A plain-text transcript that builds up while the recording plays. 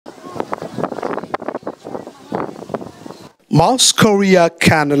Maskaria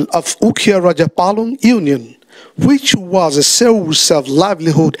canal of Ukia Rajapalung Union, which was a source of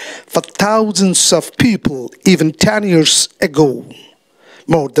livelihood for thousands of people even 10 years ago.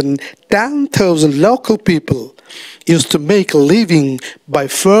 More than 10,000 local people used to make a living by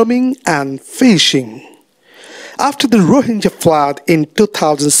farming and fishing. After the Rohingya flood in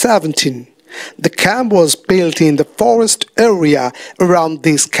 2017, the camp was built in the forest area around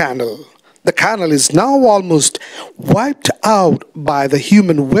this canal. The canal is now almost wiped out by the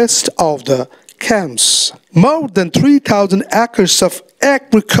human waste of the camps. More than 3,000 acres of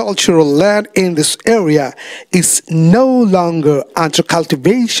agricultural land in this area is no longer under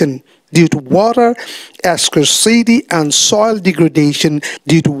cultivation due to water scarcity and soil degradation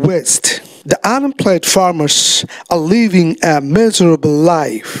due to waste. The unemployed farmers are living a miserable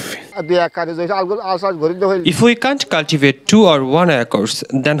life. If we can't cultivate 2 or 1 acres,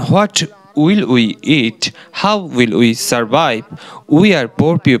 then what will we eat? How will we survive? We are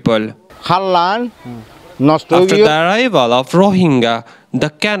poor people. After the arrival of Rohingya, the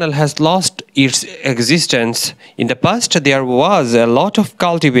canal has lost its existence. In the past, there was a lot of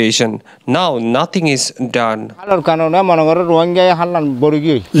cultivation. Now, nothing is done.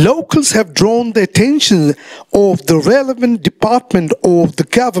 Locals have drawn the attention of the relevant department of the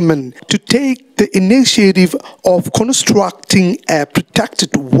government to take the initiative of constructing a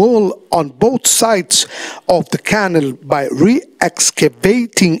protected wall on both sides of the canal by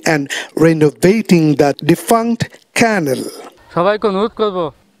re-excavating and renovating the defunct canal. I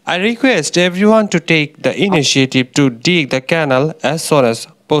request everyone to take the initiative to dig the canal as soon as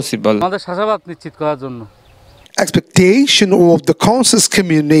possible. Expectation of the conscious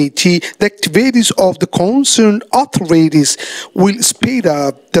community, the activities of the concerned authorities will speed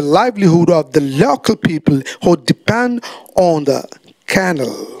up the livelihood of the local people who depend on the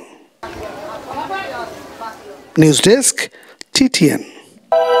canal. News Desk, TTN.